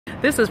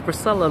This is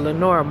Priscilla,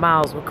 Lenora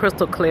Miles with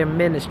Crystal Clear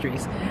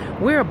Ministries.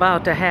 We're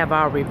about to have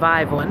our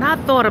revival, and I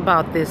thought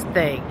about this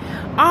thing.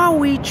 Are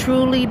we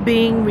truly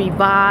being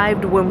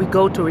revived when we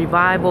go to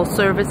revival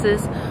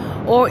services?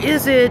 Or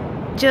is it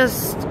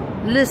just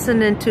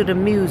listening to the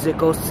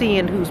music or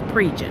seeing who's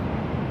preaching?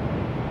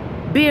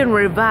 Being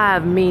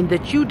revived means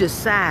that you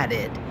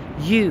decided,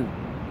 you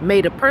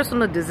made a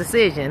personal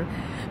decision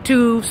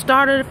to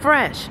start it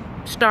fresh,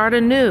 start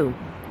anew,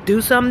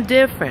 do something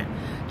different.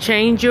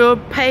 Change your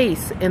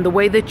pace in the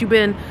way that you've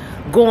been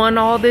going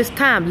all this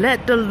time.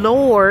 Let the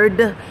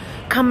Lord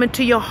come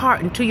into your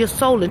heart, into your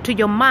soul, into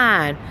your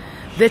mind,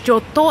 that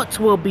your thoughts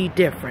will be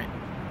different.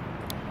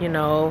 You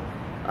know,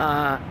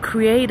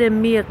 create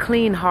in me a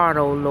clean heart,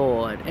 O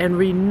Lord, and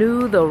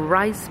renew the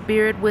right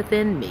spirit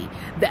within me.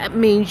 That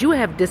means you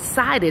have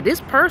decided,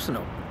 it's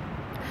personal,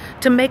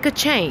 to make a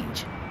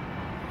change.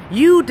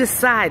 You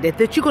decided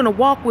that you're going to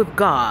walk with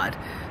God,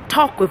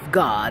 talk with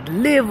God,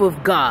 live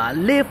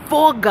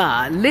for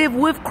God, live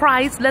with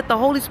Christ. Let the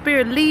Holy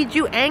Spirit lead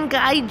you and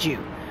guide you.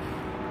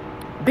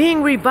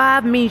 Being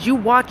revived means you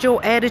watch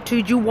your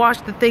attitude, you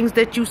watch the things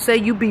that you say.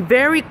 You be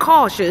very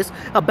cautious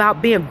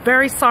about being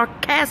very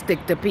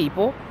sarcastic to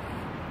people.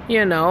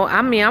 You know,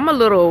 I mean, I'm a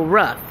little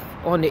rough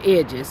on the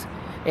edges,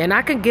 and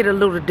I can get a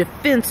little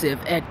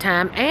defensive at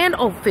times and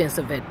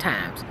offensive at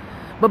times.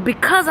 But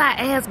because I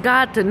ask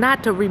God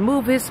not to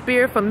remove his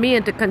spirit from me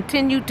and to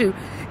continue to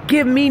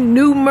give me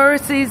new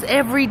mercies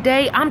every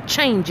day, I'm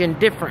changing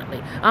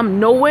differently. I'm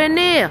nowhere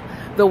near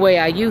the way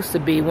I used to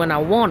be when I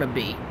want to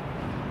be.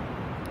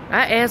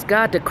 I ask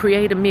God to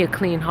create in me a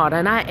clean heart,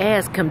 and I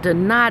ask him to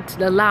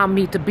not allow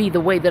me to be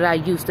the way that I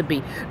used to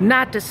be,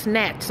 not to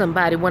snatch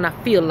somebody when I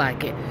feel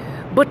like it,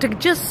 but to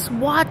just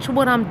watch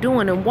what I'm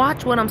doing and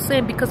watch what I'm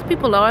saying, because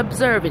people are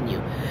observing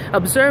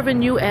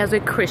you as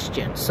a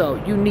Christian.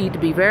 So you need to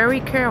be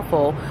very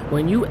careful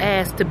when you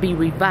ask to be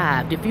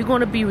revived. If you're going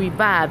to be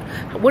revived,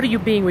 what are you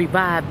being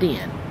revived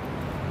in?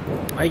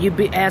 Are you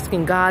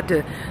asking God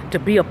to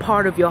be a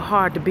part of your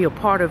heart, to be a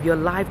part of your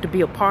life, to be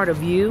a part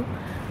of you?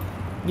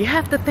 You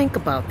have to think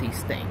about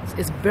these things.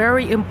 It's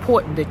very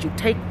important that you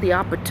take the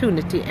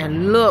opportunity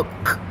and look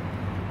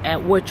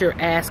at what you're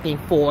asking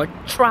for.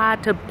 Try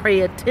to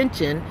pay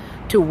attention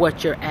to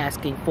what you're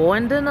asking for,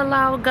 and then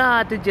allow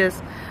God to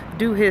just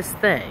do his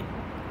thing.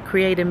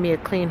 Create in me a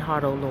clean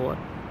heart, O Lord.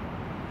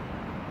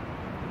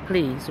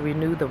 Please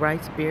renew the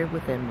right spirit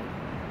within me.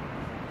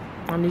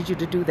 I need you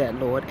to do that,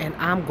 Lord, and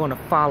I'm going to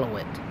follow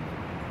it.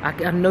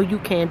 I know you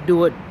can't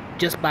do it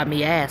just by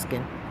me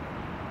asking,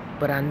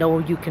 but I know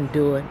you can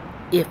do it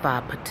if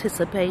I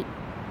participate,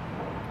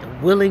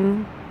 a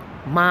willing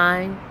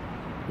mind,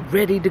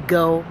 ready to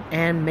go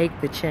and make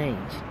the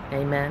change.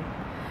 Amen.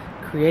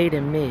 Create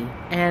in me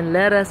and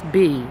let us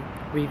be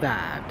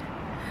revived.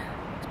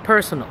 It's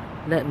personal.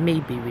 Let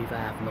me be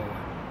revived, Lord.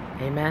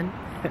 Amen.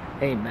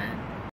 Amen.